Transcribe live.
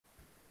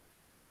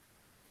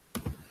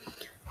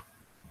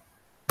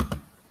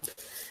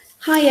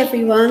Hi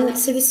everyone,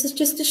 so this is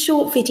just a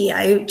short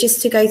video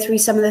just to go through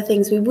some of the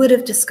things we would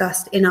have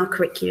discussed in our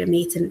curriculum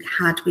meeting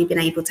had we been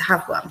able to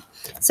have one.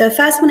 So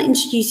first I want to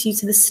introduce you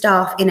to the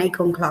staff in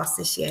Acorn class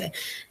this year.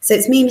 So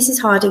it's me,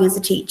 Mrs. Harding, as a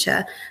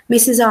teacher,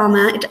 Mrs.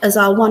 Ahmed as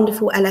our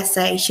wonderful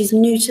LSA. She's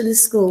new to the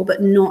school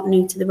but not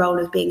new to the role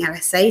of being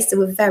LSA, so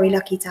we're very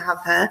lucky to have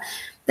her.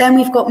 Then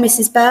we've got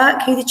Mrs.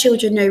 Burke, who the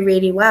children know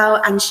really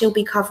well, and she'll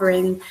be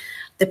covering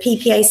the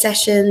PPA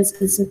sessions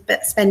and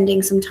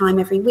spending some time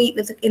every week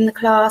in the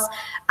class,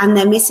 and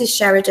then Mrs.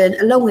 Sheridan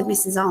along with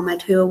Mrs.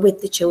 Ahmed, who are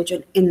with the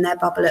children in their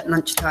bubble at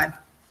lunchtime.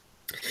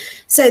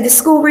 So the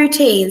school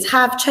routines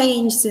have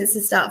changed since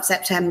the start of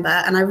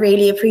September, and I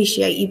really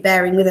appreciate you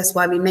bearing with us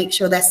while we make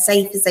sure they're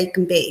safe as they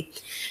can be.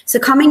 So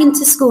coming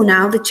into school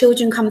now, the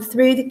children come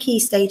through the Key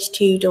Stage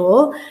 2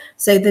 door,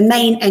 so the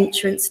main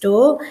entrance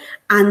door,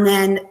 and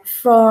then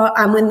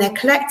when they're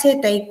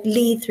collected, they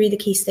lead through the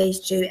Key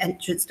Stage 2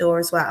 entrance door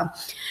as well.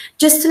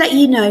 Just to let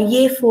you know,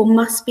 Year 4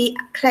 must be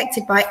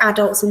collected by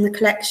adults on the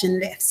collection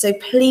list, so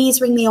please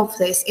ring the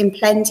office in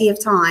plenty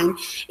of time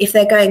if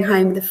they're going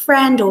home with a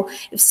friend or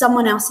if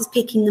someone else is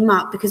picking them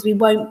up, because we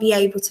won't be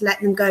able to let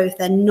them go if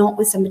they're not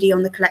with somebody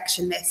on the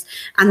collection list,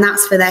 and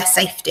that's for their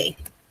safety.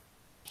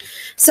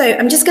 So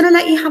I'm just going to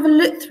let you have a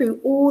look through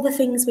all the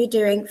things we're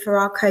doing for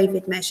our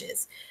COVID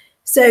measures.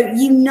 So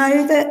you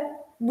know that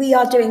we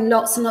are doing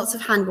lots and lots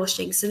of hand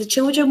washing. So the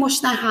children wash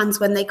their hands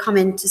when they come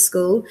into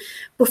school,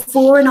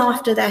 before and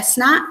after their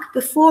snack,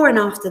 before and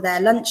after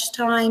their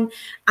lunchtime,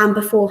 and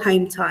before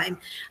home time.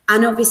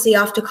 And obviously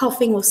after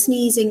coughing or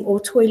sneezing or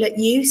toilet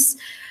use.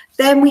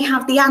 Then we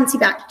have the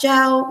antibac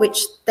gel, which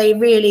they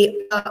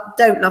really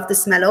don't love the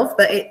smell of,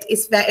 but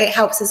it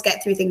helps us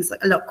get through things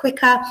a lot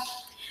quicker.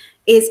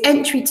 Is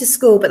entry to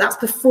school, but that's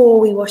before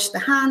we wash the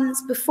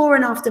hands, before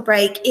and after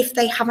break, if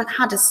they haven't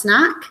had a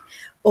snack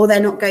or they're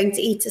not going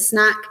to eat a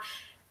snack,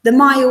 the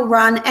mile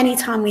run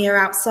anytime we are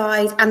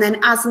outside, and then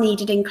as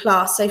needed in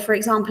class. So for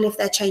example, if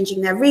they're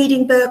changing their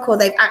reading book or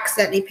they've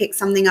accidentally picked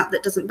something up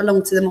that doesn't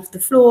belong to them off the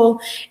floor,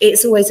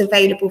 it's always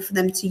available for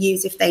them to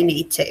use if they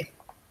need to.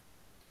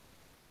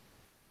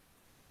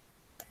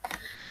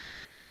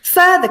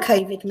 Further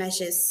COVID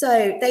measures,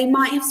 so they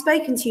might have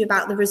spoken to you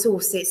about the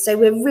resources. So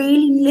we're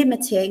really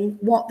limiting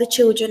what the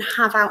children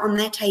have out on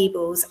their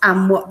tables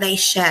and what they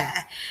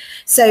share.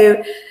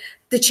 So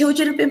the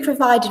children have been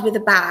provided with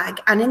a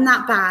bag, and in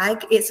that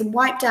bag, it's a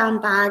wipe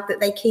down bag that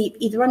they keep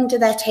either under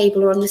their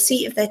table or on the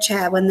seat of their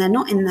chair when they're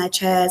not in their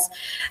chairs.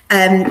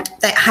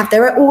 They have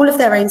all of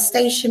their own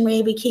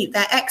stationery. We keep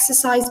their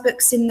exercise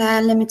books in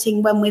there,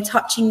 limiting when we're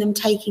touching them,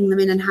 taking them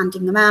in and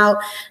handing them out,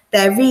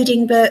 their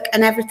reading book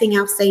and everything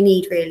else they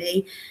need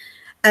really.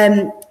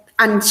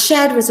 And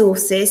shared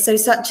resources, so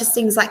such as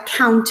things like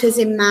counters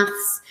in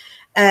maths,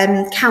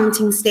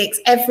 counting sticks,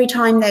 every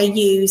time they're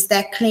used,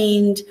 they're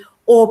cleaned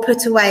or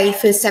put away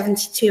for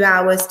 72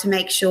 hours to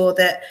make sure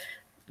that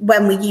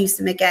when we use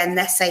them again,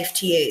 they're safe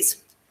to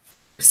use.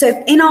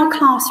 So in our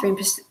classroom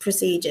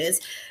procedures,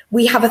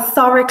 we have a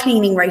thorough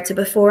cleaning rota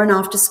before and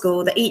after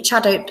school that each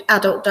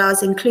adult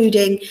does,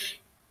 including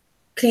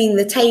cleaning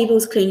the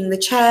tables, cleaning the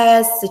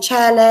chairs, the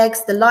chair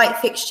legs, the light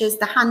fixtures,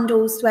 the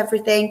handles to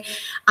everything.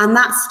 And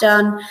that's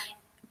done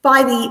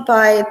by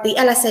the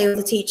LSA or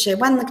the teacher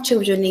when the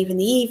children leave in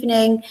the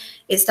evening.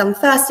 It's done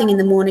first thing in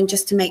the morning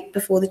just to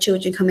before the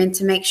children come in,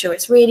 to make sure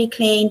it's really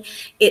clean.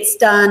 It's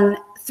done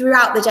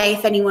throughout the day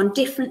if anyone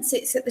different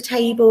sits at the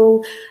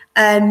table.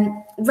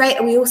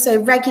 We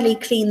also regularly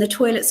clean the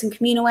toilets and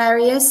communal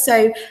areas.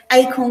 So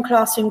Acorn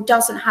classroom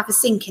doesn't have a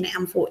sink in it,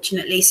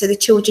 unfortunately. So the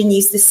children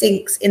use the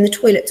sinks in the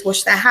toilet to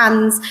wash their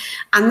hands,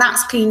 and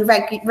that's cleaned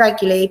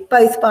regularly,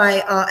 both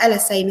by our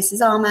LSA,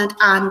 Mrs. Ahmed,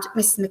 and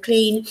Mrs.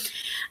 McLean.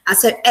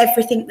 So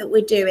everything that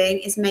we're doing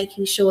is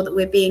making sure that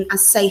we're being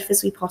as safe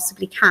as we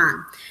possibly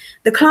can.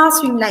 The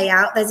classroom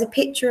layout, there's a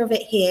picture of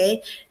it here.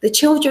 The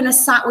children are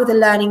sat with a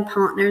learning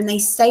partner and they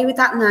stay with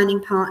that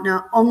learning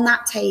partner on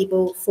that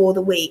table for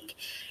the week.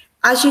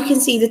 As you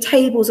can see, the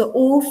tables are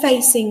all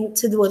facing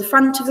to the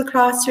front of the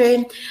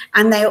classroom,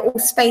 and they are all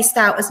spaced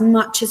out as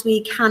much as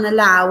we can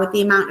allow with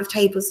the amount of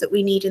tables that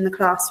we need in the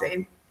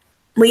classroom.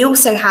 We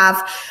also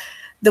have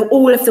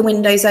all of the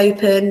windows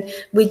open.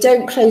 We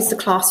don't close the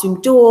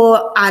classroom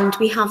door, and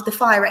we have the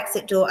fire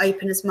exit door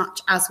open as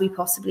much as we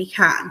possibly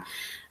can.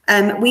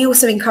 We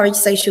also encourage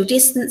social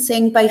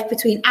distancing, both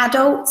between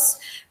adults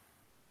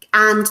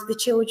and the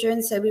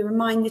children. So we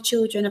remind the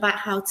children about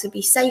how to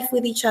be safe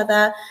with each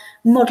other,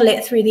 model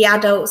it through the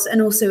adults,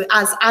 and also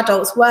as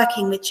adults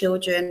working with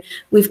children,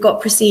 we've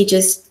got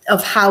procedures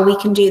of how we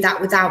can do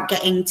that without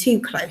getting too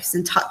close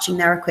and touching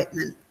their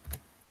equipment.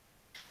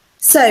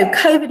 So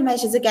COVID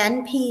measures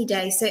again, PE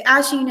day. So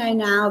as you know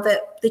now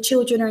that the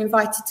children are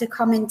invited to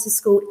come into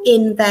school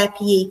in their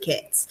PE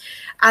kits.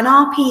 And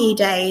our PE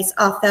days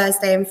are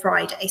Thursday and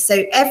Friday.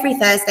 So every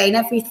Thursday and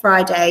every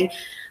Friday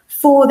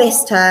for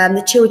this term,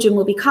 the children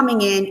will be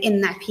coming in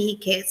their PE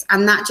kits,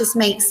 and that just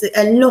makes it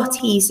a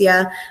lot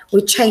easier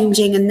with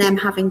changing and them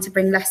having to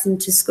bring less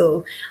into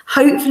school.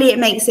 Hopefully it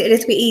makes it a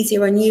little bit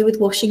easier on you with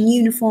washing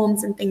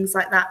uniforms and things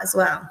like that as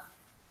well.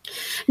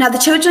 Now, the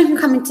children can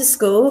come into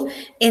school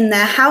in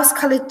their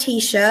house-coloured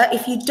T-shirt.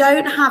 If you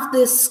don't have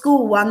the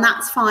school one,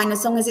 that's fine,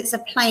 as long as it's a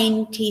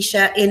plain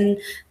T-shirt in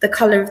the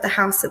colour of the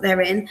house that they're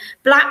in.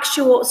 Black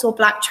shorts or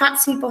black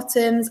tracksuit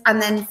bottoms,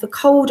 and then for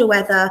colder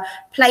weather,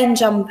 plain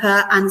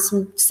jumper and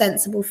some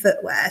sensible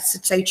footwear,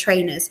 so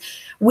trainers.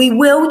 We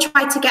will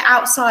try to get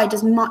outside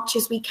as much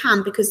as we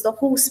can because the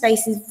hall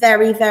space is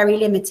very, very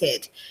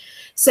limited.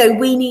 So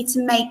we need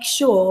to make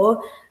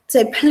sure.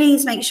 So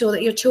please make sure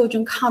that your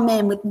children come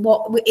in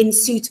in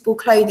suitable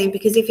clothing,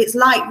 because if it's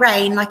light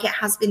rain like it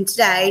has been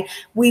today,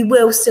 we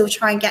will still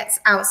try and get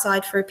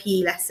outside for a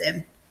PE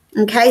lesson.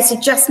 Okay, so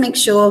just make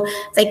sure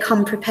they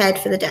come prepared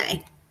for the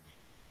day.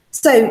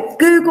 So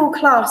Google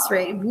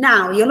Classroom.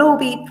 Now, you'll all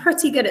be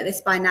pretty good at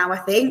this by now, I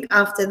think,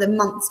 after the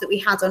months that we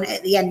had on it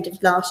at the end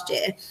of last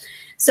year.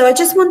 So I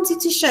just wanted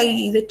to show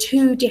you the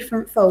 2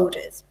 different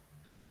folders.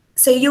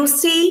 So you'll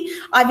see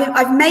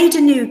I've made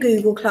a new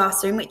Google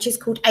Classroom, which is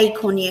called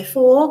Acorn Year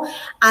 4,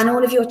 and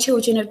all of your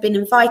children have been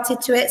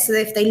invited to it. So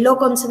if they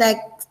log on to their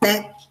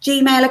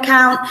Gmail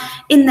account,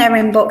 in their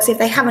inbox, if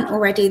they haven't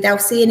already, they'll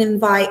see an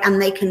invite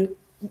and they can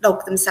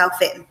log themselves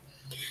in.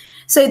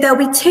 So there'll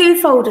be 2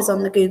 folders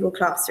on the Google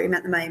Classroom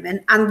at the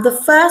moment, and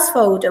the first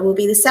folder will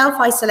be the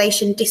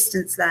self-isolation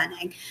distance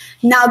learning.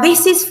 Now,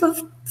 this is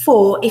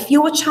for if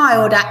your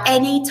child at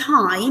any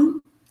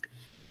time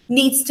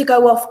needs to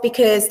go off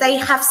because they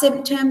have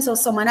symptoms or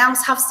someone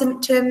else has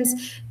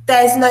symptoms,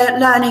 there's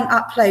learning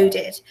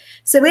uploaded.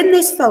 So in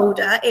this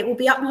folder, it will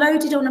be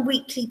uploaded on a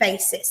weekly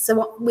basis.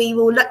 So we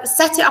will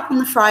set it up on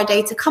the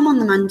Friday to come on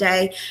the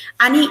Monday,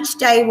 and each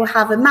day we'll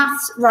have a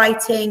maths,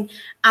 writing,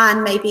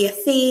 and maybe a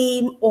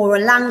theme or a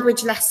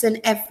language lesson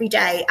every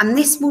day. And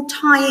this will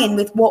tie in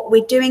with what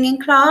we're doing in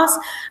class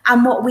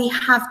and what we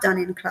have done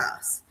in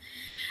class.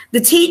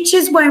 The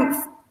teachers won't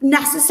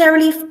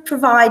necessarily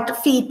provide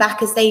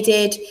feedback as they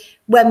did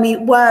when we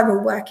were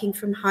all working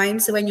from home.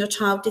 So when your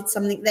child did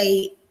something,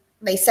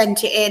 they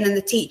sent it in and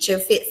the teacher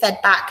fed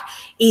back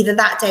either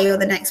that day or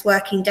the next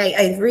working day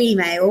over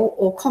email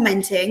or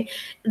commenting.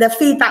 The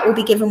feedback will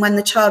be given when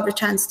the child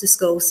returns to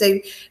school. So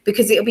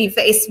because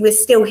we're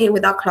still here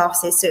with our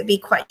classes, so it'd be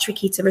quite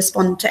tricky to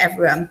respond to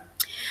everyone.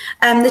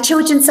 The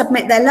children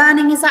submit their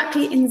learning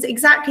in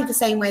exactly the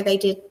same way they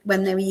did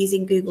when they were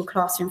using Google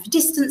Classroom for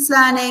distance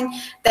learning.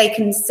 They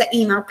can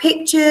email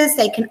pictures,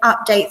 they can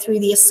update through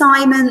the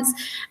assignments.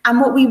 And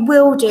what we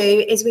will do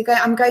is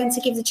I'm going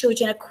to give the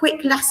children a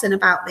quick lesson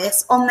about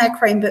this on their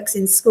Chromebooks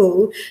in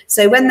school.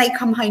 So when they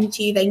come home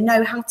to you, they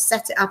know how to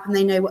set it up and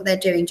they know what they're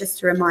doing, just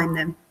to remind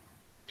them.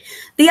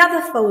 The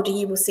other folder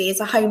you will see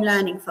is a home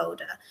learning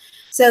folder.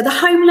 So the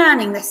home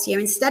learning this year,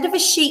 instead of a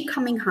sheet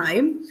coming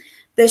home,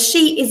 the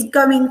sheet is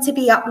going to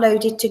be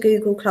uploaded to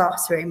Google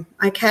Classroom,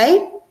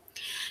 okay?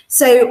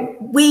 So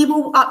we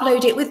will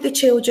upload it with the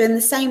children the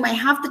same way,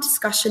 have the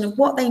discussion of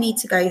what they need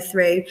to go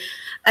through.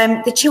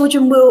 The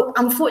children will,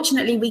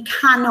 unfortunately, we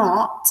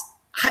cannot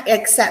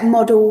accept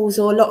models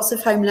or lots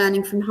of home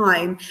learning from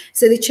home,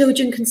 so the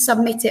children can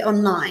submit it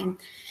online.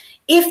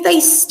 If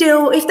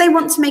they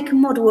want to make a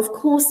model, of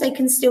course they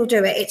can still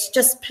do it. It's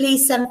just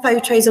please send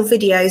photos or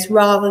videos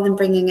rather than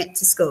bringing it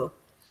to school.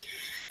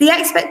 The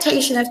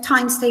expectation of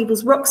times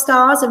tables, rock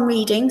stars and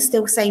reading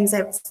still stays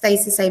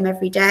the same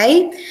every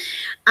day.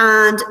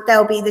 And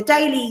there'll be the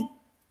daily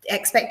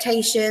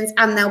expectations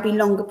and there'll be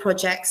longer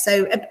projects.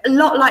 So a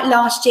lot like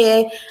last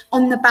year,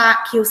 on the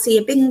back, you'll see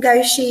a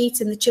bingo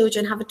sheet and the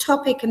children have a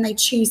topic and they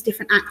choose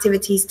different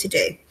activities to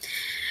do.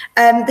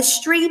 The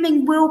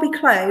streaming will be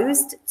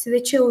closed to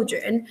the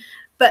children,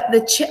 but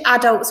the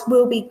adults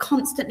will be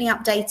constantly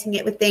updating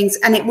it with things,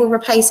 and it will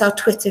replace our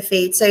Twitter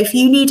feed. So if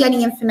you need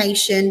any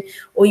information,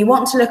 or you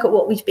want to look at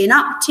what we've been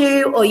up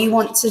to, or you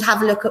want to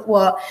have a look at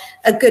what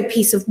a good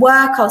piece of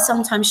work, I'll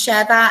sometimes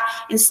share that.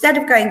 Instead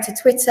of going to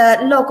Twitter,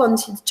 log on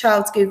to the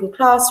child's Google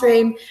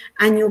Classroom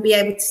and you'll be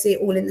able to see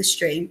it all in the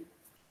stream.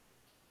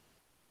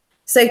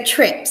 So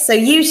trips. So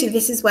usually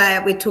this is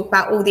where we talk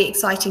about all the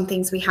exciting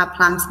things we have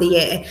planned for the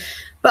year.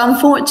 But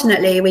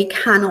unfortunately, we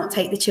cannot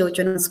take the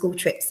children on school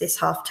trips this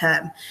half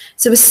term.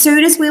 So as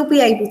soon as we'll be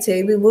able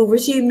to, we will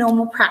resume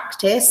normal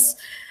practice.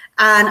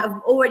 And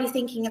I'm already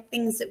thinking of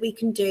things that we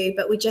can do,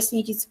 but we just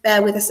need you to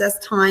bear with us as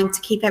time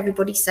to keep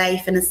everybody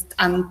safe. And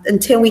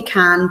until we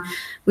can,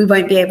 we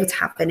won't be able to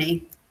have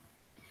any.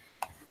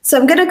 So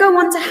I'm going to go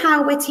on to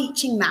how we're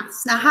teaching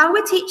maths. Now, how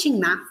we're teaching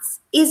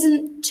maths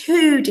isn't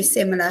too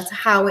dissimilar to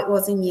how it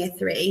was in year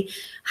 3.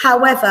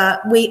 However,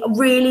 we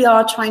really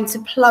are trying to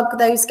plug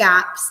those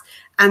gaps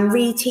and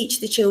reteach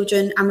the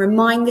children and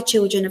remind the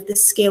children of the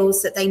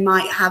skills that they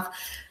might have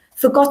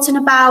forgotten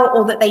about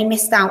or that they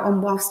missed out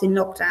on whilst in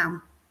lockdown.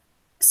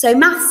 So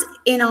maths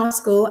in our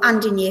school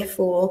and in year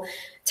 4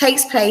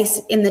 takes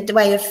place in the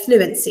way of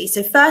fluency.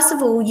 So first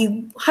of all,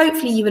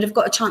 hopefully you would have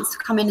got a chance to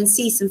come in and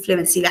see some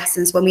fluency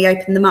lessons when we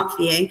open them up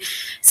for you.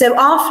 So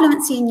our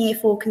fluency in year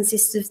 4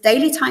 consists of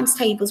daily times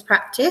tables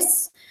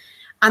practice,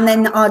 And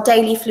then our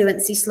daily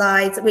fluency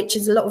slides, which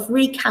is a lot of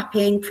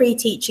recapping,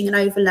 pre-teaching and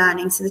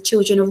overlearning. So the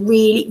children are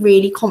really,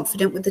 really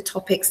confident with the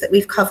topics that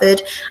we've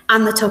covered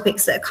and the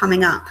topics that are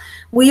coming up.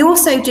 We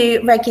also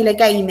do regular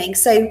gaming.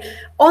 So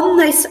on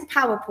this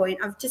PowerPoint,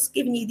 I've just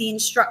given you the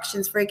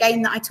instructions for a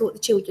game that I taught the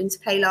children to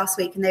play last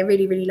week, and they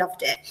really, really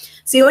loved it.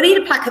 So you'll need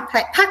a pack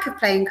of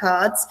playing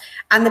cards,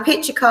 and the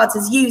picture cards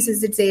as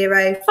users of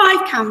 0,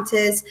 5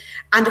 counters,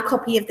 and a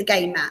copy of the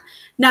game mat.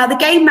 Now, the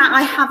game mat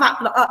I have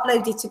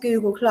uploaded to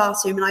Google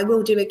Classroom, and I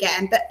will do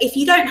again. But if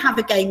you don't have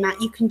a game mat,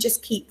 you can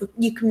just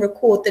you can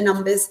record the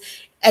numbers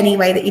any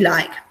way that you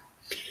like.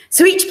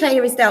 So each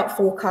player is dealt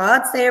 4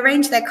 cards. They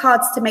arrange their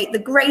cards to make the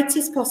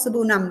greatest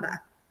possible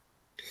number.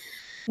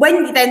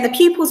 Then the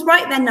pupils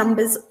write their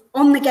numbers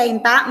on the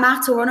game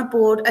mat or on a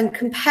board and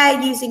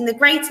compare using the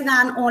greater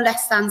than or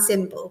less than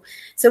symbol.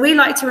 So we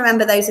like to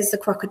remember those as the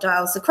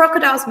crocodiles. The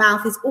crocodile's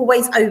mouth is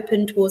always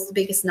open towards the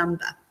biggest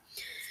number.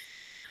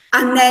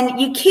 And then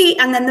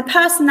the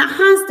person that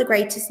has the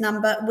greatest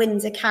number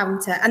wins a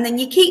counter. And then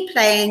you keep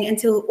playing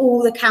until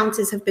all the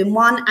counters have been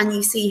won and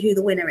you see who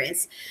the winner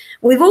is.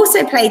 We've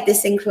also played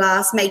this in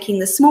class, making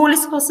the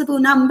smallest possible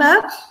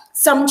number.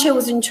 Some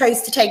children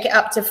chose to take it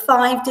up to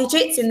 5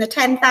 digits in the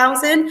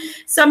 10,000.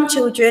 Some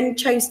children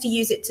chose to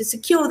use it to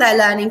secure their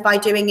learning by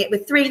doing it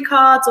with 3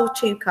 cards or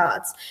 2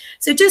 cards.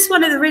 So just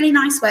one of the really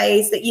nice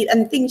ways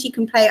and things you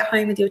can play at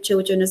home with your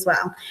children as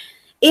well.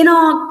 In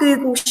our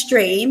Google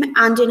Stream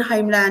and in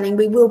home learning,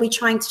 we will be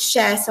trying to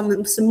share some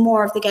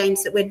more of the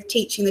games that we're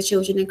teaching the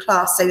children in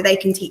class so they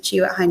can teach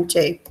you at home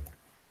too.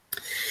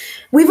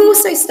 We've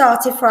also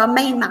started for our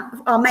main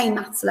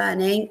maths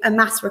learning a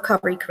maths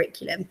recovery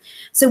curriculum.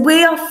 So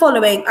we are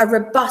following a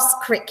robust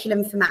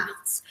curriculum for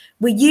maths.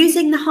 We're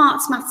using the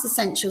Hearts Maths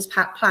Essentials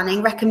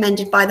planning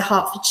recommended by the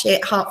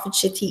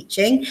Hertfordshire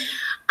Teaching,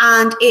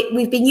 and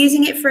we've been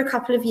using it for a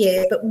couple of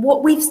years. But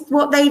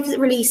what they've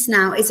released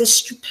now is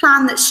a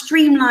plan that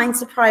streamlines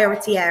the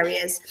priority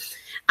areas.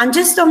 And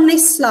just on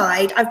this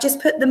slide, I've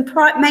just put the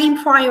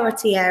main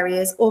priority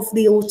areas of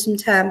the autumn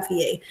term for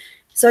you.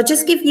 So I'll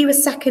just give you a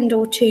second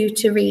or two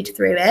to read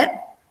through it.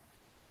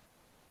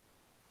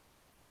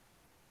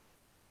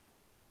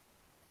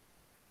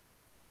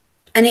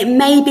 And it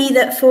may be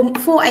that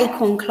for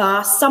Acorn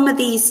class, some of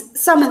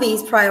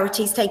these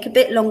priorities take a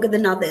bit longer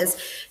than others.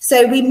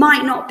 So we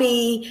might not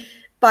be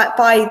by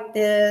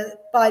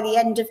the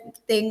end of the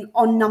thing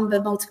on number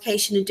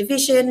multiplication and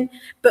division,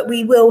 but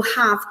we will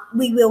have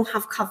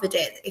covered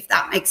it, if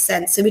that makes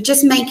sense. So we're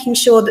just making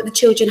sure that the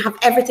children have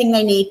everything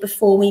they need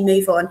before we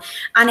move on.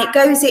 And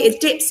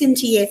it dips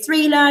into year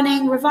 3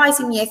 learning,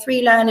 revising year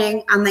 3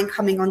 learning, and then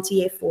coming on to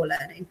year 4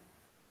 learning.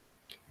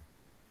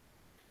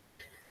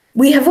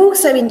 We have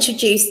also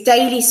introduced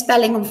daily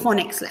spelling and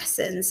phonics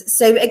lessons.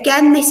 So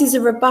again, this is a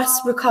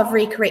robust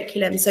recovery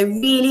curriculum. So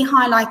really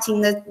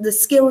highlighting the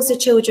skills the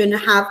children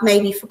have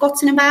maybe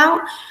forgotten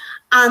about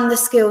and the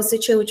skills the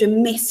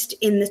children missed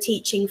in the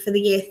teaching for the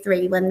year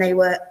 3 when they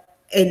were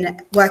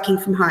working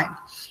from home.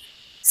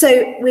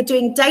 So we're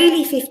doing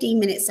daily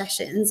 15-minute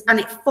sessions, and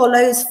it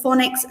follows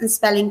phonics and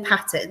spelling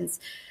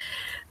patterns.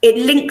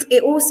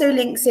 It also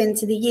links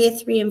into the year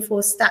 3 and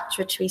 4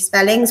 statutory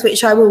spellings,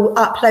 which I will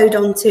upload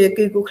onto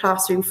Google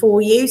Classroom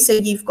for you, so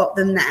you've got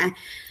them there.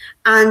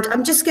 And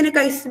I'm just going to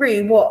go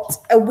through what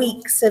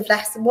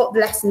the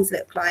lessons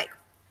look like.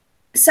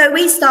 So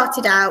we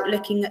started out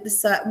looking at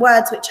the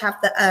words which have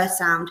the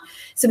sound.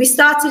 So we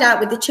started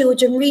out with the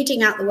children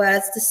reading out the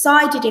words,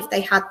 decided if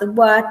they had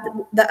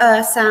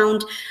the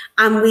sound,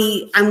 and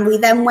we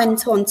then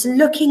went on to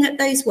looking at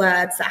those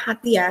words that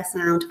had the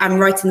sound and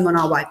writing them on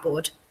our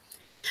whiteboard.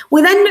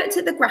 We then looked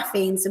at the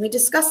graphemes, and we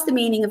discussed the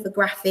meaning of the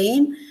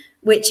grapheme,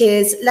 which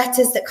is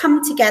letters that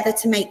come together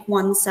to make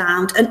one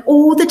sound, and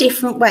all the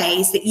different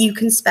ways that you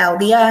can spell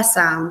the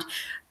sound.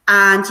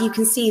 And you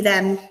can see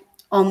them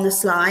on the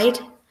slide.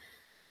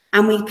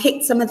 And we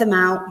picked some of them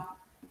out.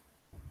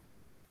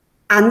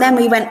 And then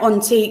we went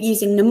on to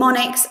using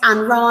mnemonics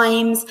and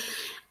rhymes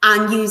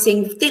and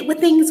using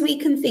things we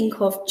can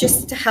think of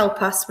just to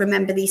help us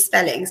remember these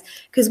spellings.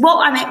 Because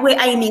what we're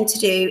aiming to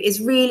do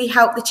is really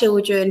help the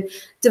children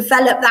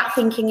develop that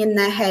thinking in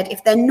their head.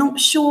 If they're not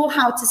sure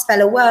how to spell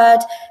a word,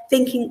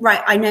 thinking,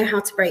 right, I know how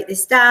to break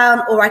this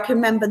down, or I can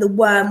remember the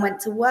worm went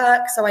to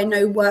work, so I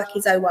know work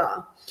is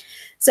OR.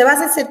 So as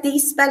I said,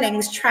 these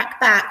spellings track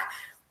back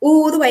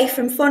all the way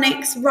from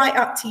phonics right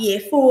up to year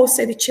 4,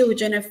 so the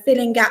children are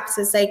filling gaps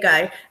as they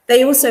go.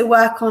 They also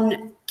work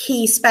on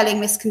key spelling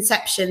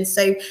misconceptions.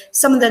 So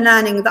some of the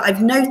learning that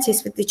I've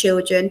noticed with the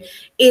children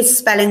is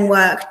spelling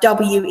work,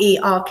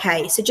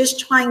 W-E-R-K. So just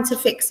trying to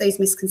fix those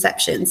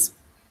misconceptions.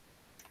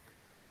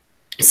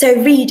 So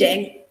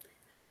reading.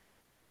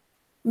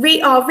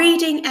 Our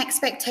reading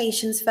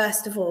expectations,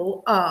 first of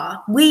all,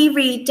 are we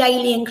read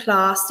daily in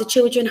class. The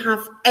children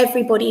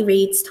everybody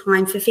reads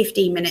time for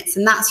 15 minutes,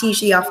 and that's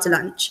usually after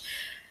lunch.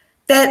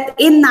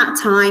 In that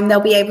time, they'll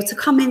be able to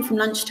come in from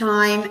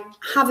lunchtime,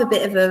 have a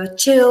bit of a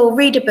chill,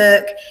 read a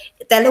book.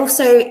 They'll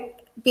also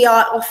be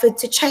offered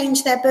to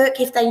change their book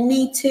if they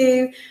need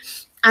to,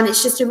 and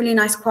it's just a really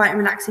nice, quiet, and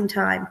relaxing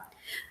time.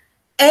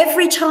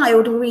 Every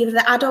child will be with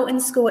the adult in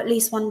school at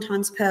least 1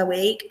 time per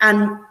week,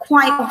 and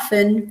quite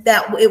often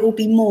that it will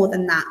be more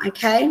than that,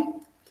 okay?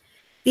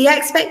 The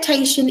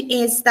expectation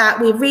is that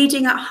we're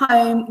reading at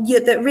home,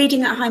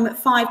 reading at home at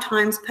 5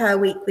 times per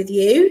week with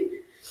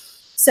you.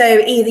 So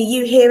either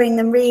you hearing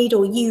them read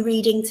or you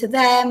reading to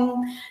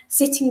them,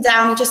 sitting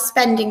down and just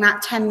spending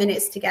that 10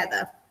 minutes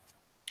together.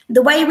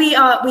 The way we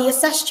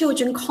assess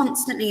children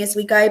constantly as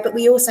we go, but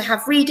we also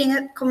have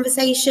reading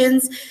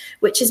conversations,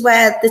 which is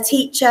where the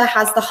teacher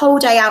has the whole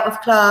day out of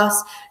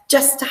class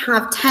just to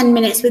have 10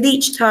 minutes with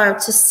each child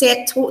to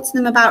sit, talk to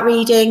them about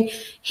reading,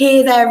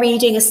 hear their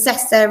reading,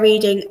 assess their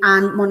reading,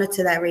 and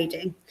monitor their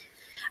reading.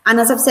 And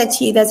as I've said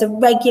to you, there's a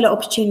regular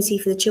opportunity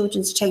for the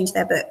children to change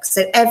their books.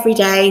 So every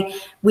day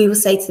we will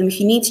say to them, if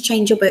you need to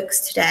change your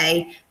books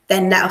today,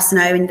 then let us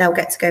know and they'll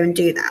get to go and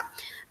do that.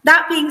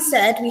 That being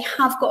said, we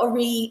have got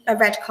a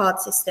red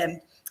card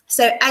system.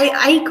 So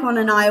Acorn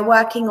and I are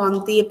working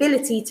on the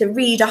ability to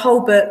read a whole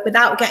book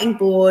without getting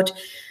bored,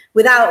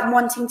 without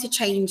wanting to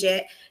change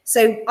it.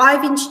 So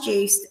I've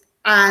introduced,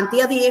 and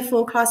the other year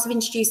 4 class have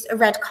introduced, a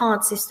red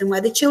card system where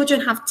the children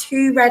have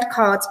 2 red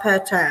cards per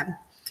term.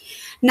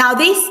 Now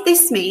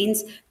this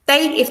means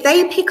if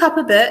they pick up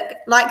a book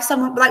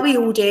like we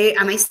all do,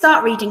 and they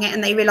start reading it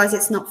and they realize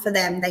it's not for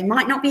them, they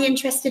might not be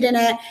interested in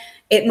it.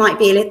 It might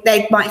be,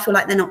 they might feel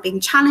like they're not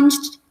being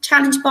challenged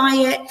by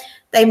it.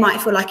 They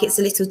might feel like it's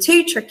a little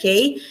too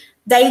tricky.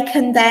 They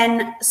can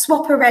then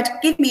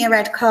give me a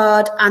red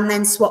card and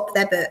then swap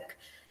their book.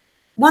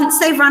 Once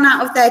they've run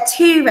out of their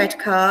 2 red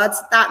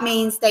cards, that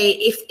means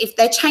if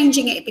they're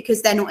changing it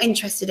because they're not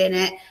interested in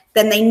it,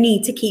 then they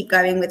need to keep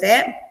going with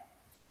it.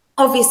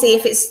 Obviously,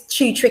 if it's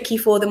too tricky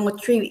for them or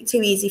too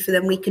easy for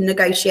them, we can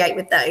negotiate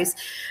with those.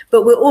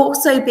 But we're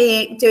also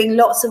doing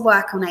lots of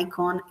work on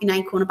Acorn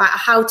about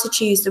how to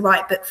choose the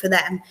right book for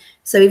them.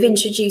 So we've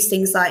introduced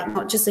things like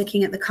not just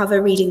looking at the cover,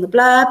 reading the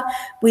blurb.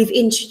 We've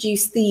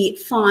introduced the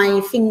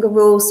 5-finger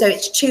rule. So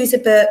it's choose a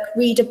book,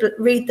 read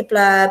the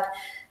blurb,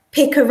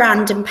 pick a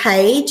random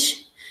page,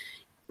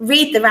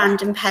 read the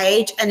random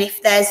page, and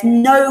if there's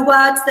no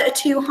words that are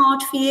too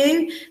hard for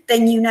you,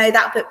 then you know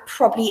that book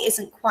probably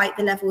isn't quite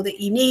the level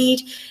that you need.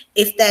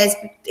 If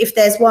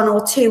there's 1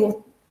 or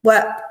 2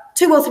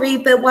 or 3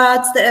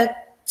 words that are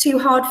too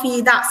hard for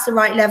you, that's the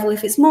right level.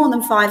 If it's more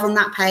than 5 on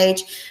that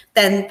page,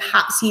 then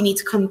perhaps you need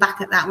to come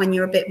back at that when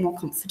you're a bit more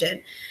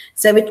confident.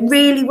 So we're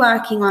really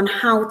working on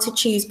how to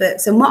choose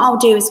books. And what I'll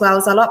do as well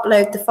is I'll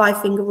upload the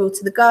 5-finger rule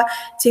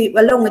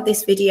along with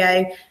this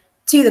video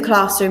to the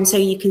classroom so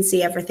you can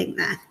see everything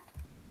there.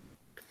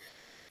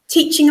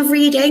 Teaching of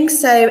reading.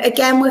 So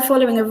again, we're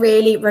following a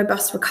really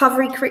robust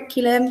recovery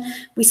curriculum.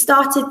 We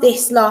started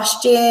this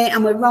last year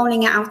and we're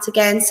rolling it out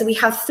again. So we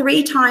have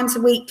 3 times a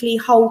weekly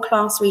whole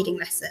class reading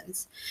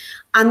lessons,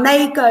 and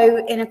they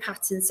go in a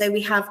pattern. So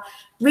we have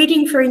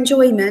reading for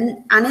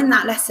enjoyment, and in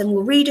that lesson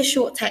we'll read a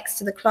short text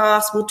to the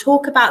class, we'll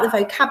talk about the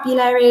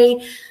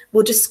vocabulary,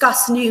 we'll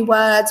discuss new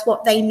words,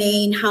 what they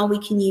mean, how we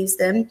can use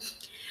them.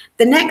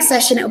 The next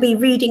session, it'll be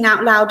reading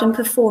out loud and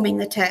performing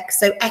the text,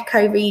 so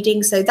echo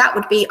reading. So that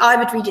would be, I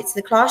would read it to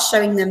the class,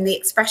 showing them the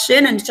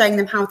expression and showing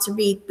them how to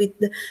read with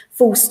the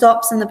full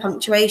stops and the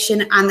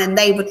punctuation, and then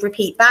they would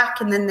repeat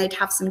back, and then they'd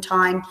have some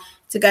time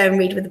to go and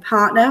read with a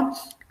partner.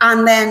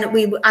 And then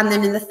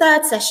in the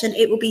 3rd session,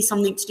 it will be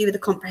something to do with the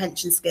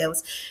comprehension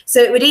skills.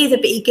 So it would either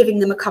be giving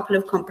them a couple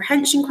of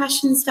comprehension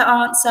questions to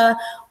answer,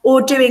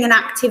 or doing an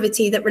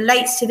activity that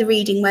relates to the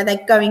reading where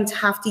they're going to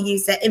have to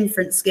use their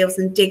inference skills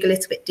and dig a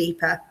little bit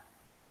deeper.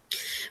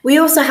 We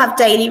also have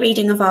daily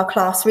reading of our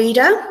class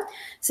reader.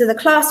 So the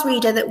class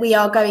reader that we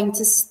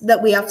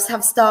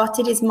have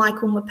started is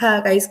Michael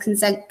Mapurgo's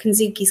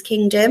Kenzuki's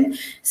Kingdom.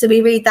 So we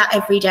read that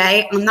every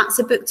day, and that's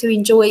a book to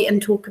enjoy and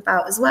talk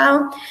about as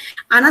well.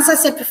 And as I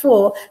said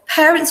before,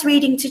 parents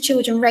reading to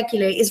children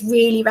regularly is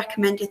really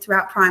recommended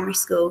throughout primary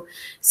school.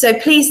 So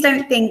please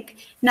don't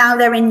think now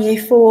they're in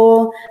year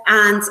 4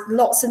 and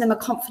lots of them are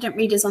confident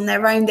readers on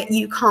their own that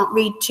you can't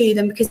read to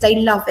them, because they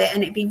love it.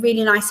 And it'd be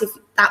really nice if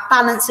that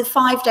balance of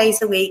 5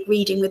 days a week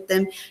reading with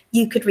them,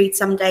 you could read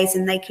some days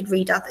and they could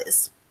read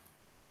others.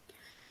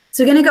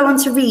 So we're going to go on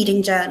to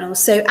reading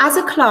journals. So as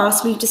a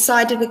class, we've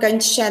decided we're going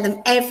to share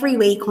them every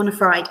week on a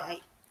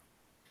Friday.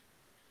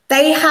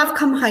 They have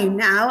come home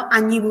now,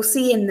 and you will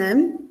see in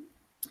them,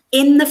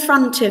 in the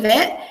front of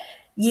it,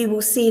 you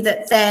will see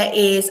that there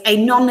is a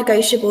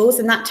non-negotiables,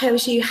 and that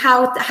tells you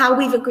how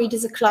we've agreed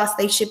as a class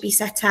they should be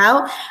set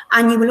out.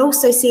 And you will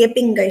also see a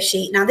bingo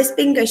sheet. Now, this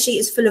bingo sheet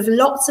is full of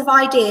lots of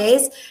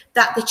ideas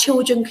that the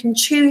children can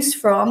choose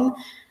from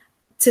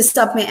to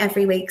submit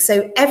every week.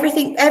 So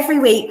every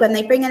week when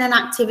they bring in an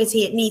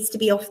activity, it needs to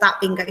be off that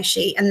bingo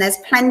sheet, and there's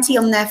plenty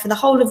on there for the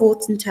whole of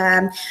autumn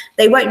term.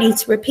 They won't need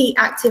to repeat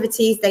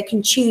activities. They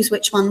can choose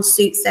which one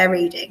suits their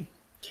reading.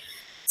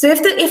 So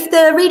if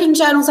the reading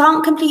journals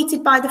aren't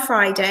completed by the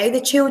Friday,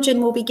 the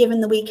children will be given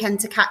the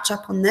weekend to catch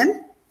up on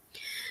them.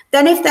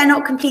 Then if they're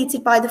not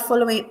completed by the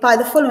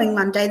following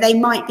Monday, they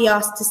might be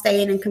asked to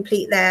stay in and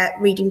complete their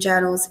reading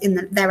journals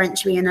in their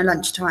entry in a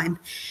lunchtime.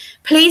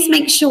 Please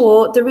make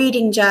sure the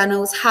reading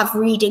journals have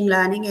reading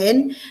learning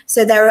in.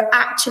 So they're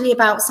actually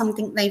about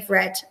something they've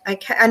read.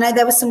 Okay, I know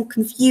there was some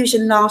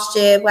confusion last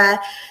year where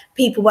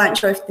people weren't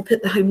sure if they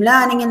put the home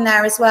learning in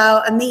there as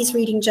well. And these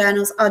reading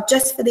journals are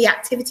just for the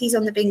activities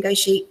on the bingo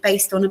sheet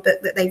based on a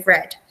book that they've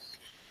read.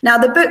 Now,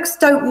 the books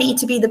don't need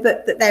to be the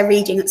book that they're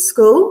reading at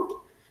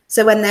school.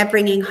 So when they're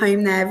bringing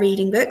home their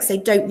reading books, they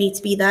don't need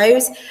to be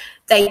those.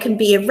 They can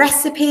be a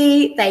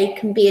recipe, they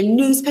can be a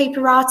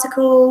newspaper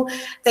article,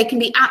 they can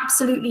be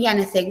absolutely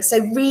anything. So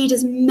read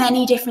as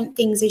many different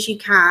things as you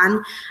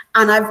can.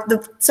 And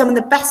some of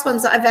the best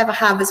ones that I've ever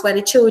had is when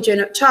a child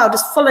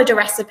has followed a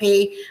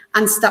recipe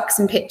and stuck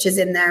some pictures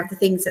in there of the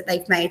things that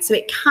they've made. So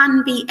it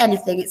can be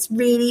anything. It's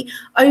really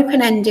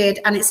open-ended,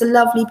 and it's a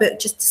lovely book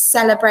just to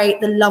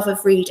celebrate the love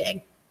of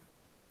reading.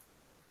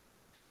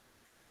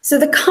 So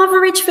the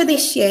coverage for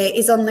this year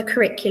is on the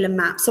curriculum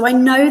map. So I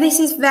know this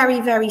is very,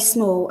 very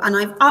small, and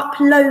I've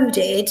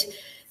uploaded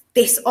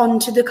this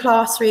onto the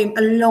classroom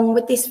along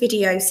with this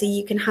video so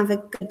you can have a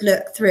good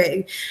look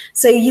through.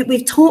 So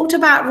we've talked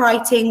about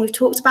writing, we've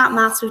talked about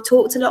maths, we've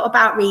talked a lot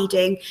about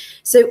reading.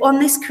 So on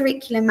this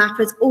curriculum map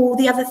is all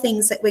the other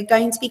things that we're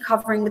going to be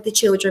covering with the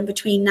children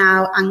between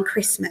now and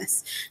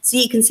Christmas. So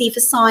you can see for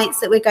science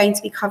that we're going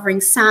to be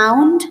covering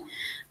sound.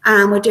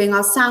 We're doing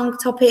our sound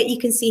topic. You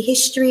can see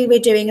history. We're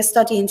doing a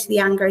study into the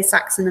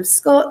Anglo-Saxon of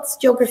Scots.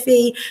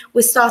 Geography,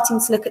 we're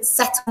starting to look at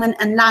settlement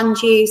and land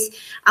use.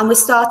 And we're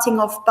starting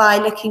off by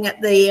looking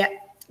at the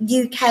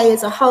UK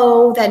as a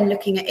whole, then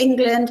looking at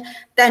England,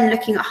 then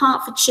looking at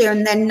Hertfordshire,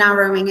 and then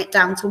narrowing it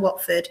down to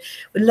Watford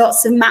with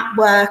lots of map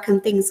work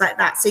and things like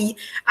that.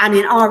 And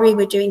in RE,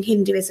 we're doing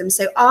Hinduism.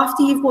 So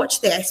after you've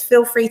watched this,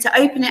 feel free to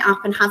open it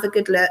up and have a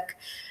good look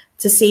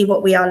to see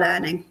what we are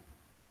learning.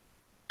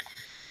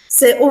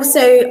 So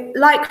also,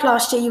 like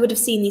last year, you would have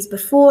seen these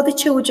before. The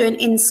children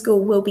in school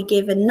will be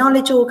given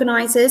knowledge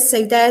organisers.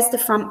 So there's the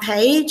front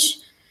page.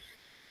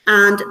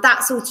 And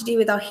that's all to do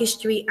with our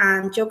history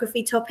and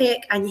geography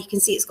topic. And you can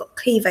see it's got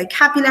key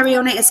vocabulary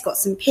on it. It's got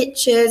some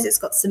pictures. It's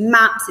got some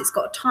maps. It's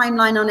got a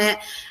timeline on it.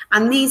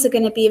 And these are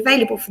going to be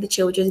available for the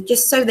children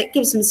just so that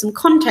gives them some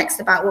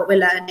context about what we're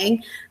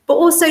learning. But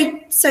also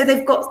so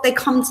they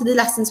come to the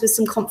lessons with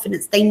some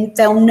confidence.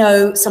 They'll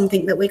know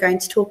something that we're going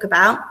to talk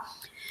about.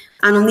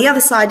 And on the other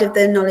side of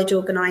the knowledge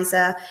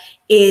organizer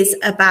is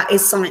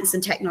science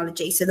and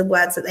technology, so the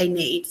words that they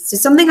need. So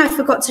something I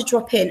forgot to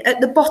drop in,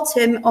 at the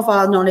bottom of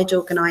our knowledge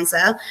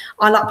organizer,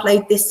 I'll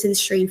upload this to the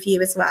stream for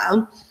you as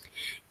well,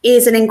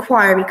 is an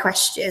inquiry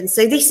question.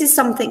 So this is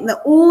something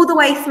that all the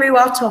way through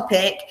our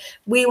topic,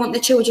 we want the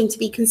children to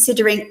be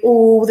considering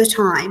all the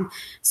time.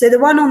 So the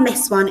one on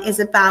this one is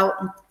about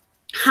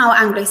how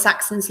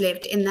Anglo-Saxons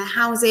lived in their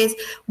houses.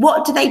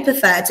 What do they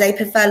prefer? Do they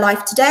prefer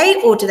life today,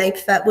 or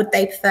would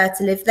they prefer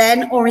to live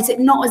then? Or is it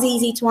not as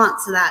easy to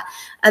answer that?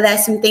 Are there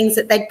some things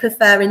that they'd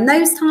prefer in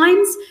those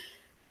times,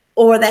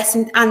 or are there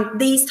some and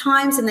these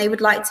times, and they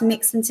would like to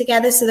mix them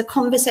together? So the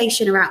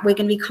conversation around, we're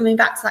going to be coming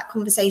back to that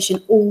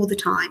conversation all the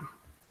time.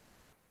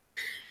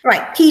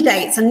 Right, key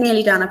dates. I'm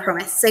nearly done, I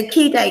promise. So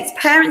key dates.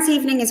 Parents'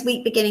 evening is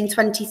week beginning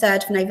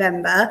 23rd of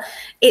November.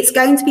 It's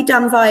going to be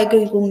done via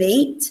Google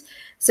Meet.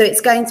 So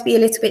it's going to be a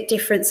little bit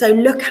different. So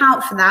look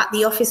out for that.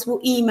 The office will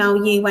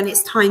email you when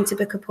it's time to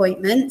book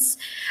appointments.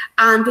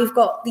 And we've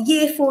got the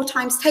Year 4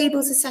 times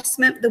tables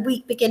assessment, the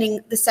week beginning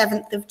the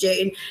 7th of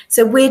June.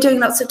 So we're doing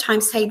lots of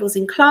times tables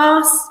in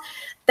class.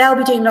 They'll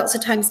be doing lots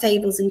of times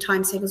tables in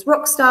Times Tables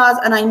Rockstars.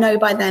 And I know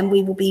by then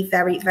we will be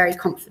very, very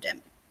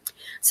confident.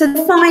 So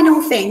the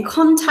final thing,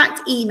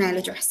 contact email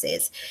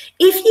addresses.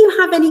 If you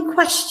have any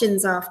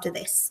questions after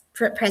this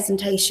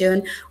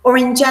presentation, or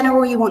in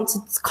general you want to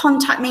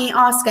contact me,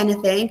 ask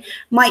anything,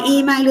 my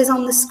email is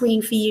on the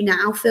screen for you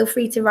now. Feel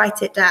free to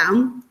write it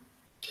down.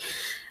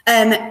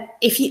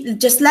 If you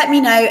just let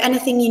me know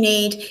anything you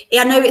need.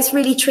 I know it's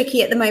really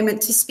tricky at the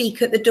moment to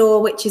speak at the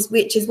door, which is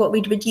what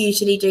we would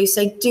usually do.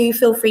 So do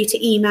feel free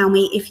to email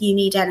me if you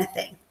need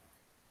anything.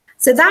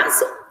 So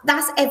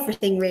that's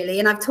everything really,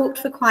 and I've talked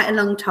for quite a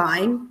long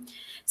time.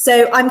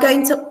 So I'm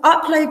going to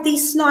upload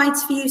these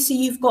slides for you so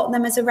you've got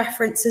them as a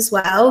reference as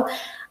well.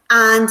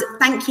 And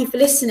thank you for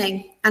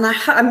listening. And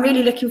I'm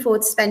really looking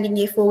forward to spending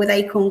Year 4 with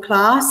Acorn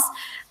class.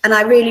 And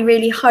I really,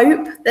 really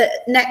hope that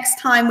next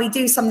time we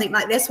do something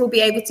like this, we'll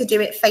be able to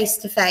do it face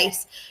to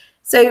face.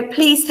 So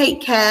please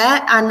take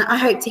care, and I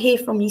hope to hear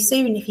from you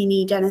soon if you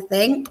need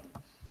anything.